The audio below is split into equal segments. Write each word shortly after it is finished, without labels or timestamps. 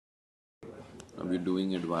Now we're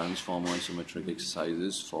doing advanced form isometric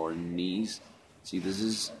exercises for knees. See, this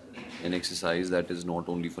is an exercise that is not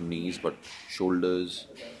only for knees but shoulders,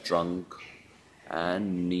 trunk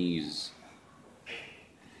and knees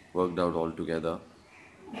worked out all together.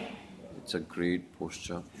 It's a great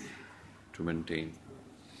posture to maintain.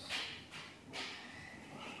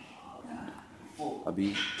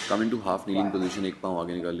 अभी come into half kneeling position. एक पाँव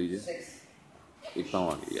आगे निकाल लीजिए. एक पाँव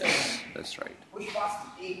आगे. Yes, that's right.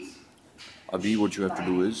 अभी what you have to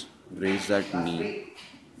do is raise that knee,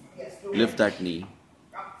 lift that knee.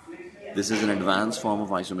 This is an advanced form of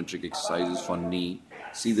isometric exercises for knee.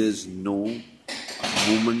 See, there's no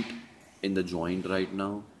movement in the joint right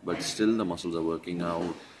now, but still the muscles are working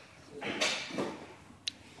out.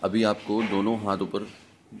 अभी आपको दोनों हाथ ऊपर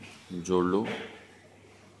जोड़ लो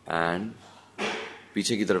and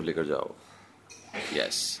पीछे की तरफ लेकर जाओ.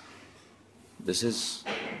 Yes. This is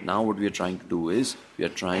now what we are trying to do is we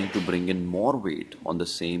are trying to bring in more weight on the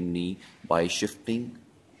same knee by shifting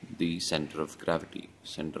the center of gravity,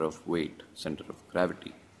 center of weight, center of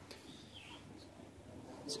gravity.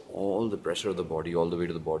 So all the pressure of the body, all the weight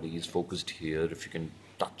of the body is focused here. If you can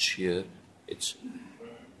touch here, it's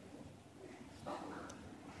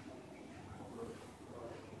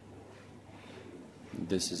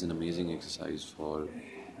this is an amazing exercise for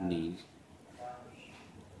knees.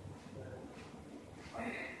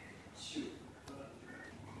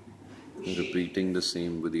 Repeating the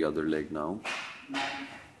same with the other leg now.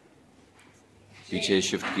 पीछे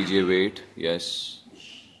shift कीजिए weight. Yes,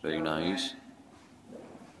 very nice.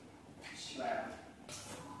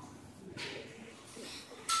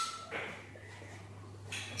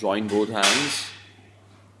 Join both hands.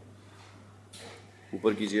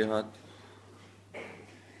 ऊपर कीजिए हाथ.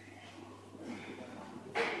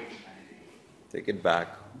 Take it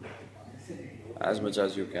back as much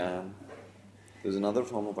as you can. There's another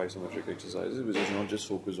form of isometric exercises which is not just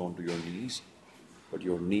focused onto your knees, but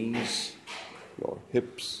your knees, your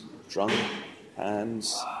hips, trunk,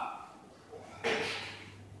 hands.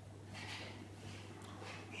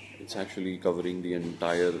 It's actually covering the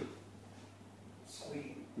entire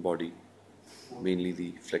body, mainly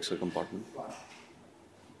the flexor compartment.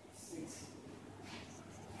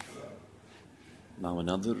 Now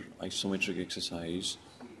another isometric exercise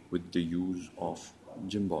with the use of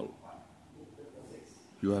gym ball.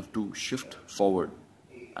 You have to shift forward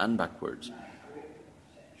and backwards.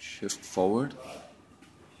 Shift forward,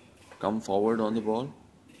 come forward on the ball.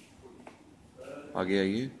 आगे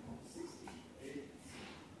आइए.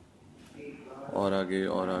 और आगे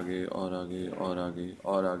और आगे और आगे और आगे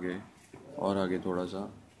और आगे और आगे थोड़ा सा.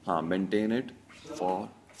 हाँ, maintain it for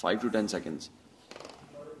 5 to 10 seconds.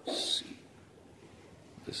 See,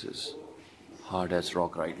 this is hard as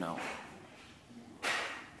rock right now.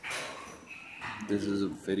 This is a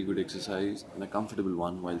very good exercise and a comfortable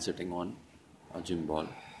one while sitting on a gym ball.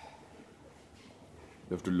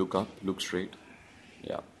 You have to look up, look straight.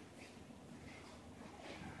 Yeah.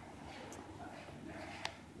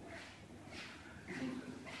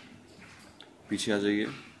 पीछे आ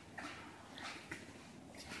जाइए.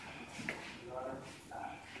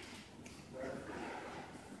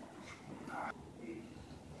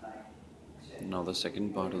 Now the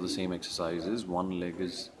second part of the same exercise is one leg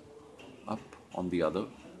is up on the other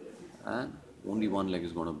and only one leg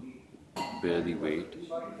is going to bear the weight.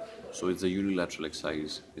 So it's a unilateral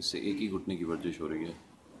exercise. इससे एक ही घुटने की वर्जिश हो रही है.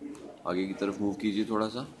 आगे की तरफ मूव कीजिए थोड़ा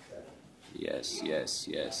सा. Yes, yes,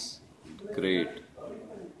 yes. Great.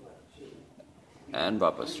 And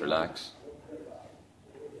वापस relax.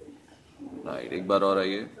 Right. एक बार और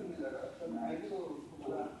आइए.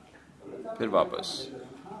 फिर वापस.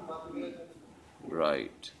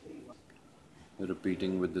 Right.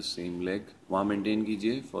 Repeating with the same leg. वहाँ maintain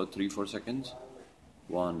कीजिए for 3-4 seconds.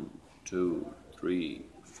 1, 2, 3,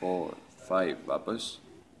 4, 5. वापस.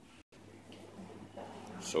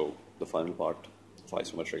 So the final part of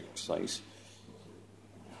isometric exercise,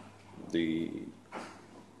 the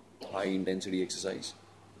high intensity exercise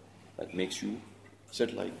that makes you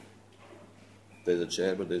sit like there's a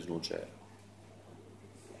chair but there's no chair.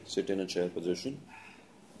 Sit in a chair position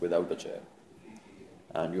without a chair.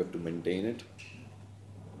 And you have to maintain it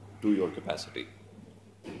to your capacity.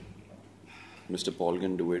 Mr. Paul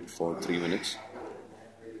can do it for 3 minutes.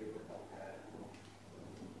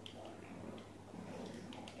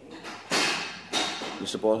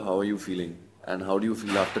 Mr. Paul, how are you feeling? And how do you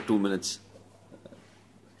feel after 2 minutes?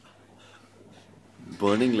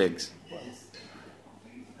 Burning legs.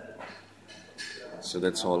 So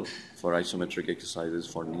that's all for isometric exercises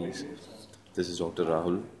for knees. This is Dr.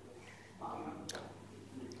 Rahul.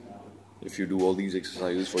 If you do all these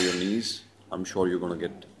exercises for your knees, I'm sure you're going to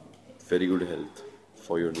get very good health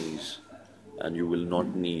for your knees, and you will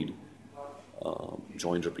not need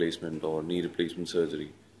joint replacement or knee replacement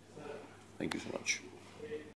surgery. Thank you so much.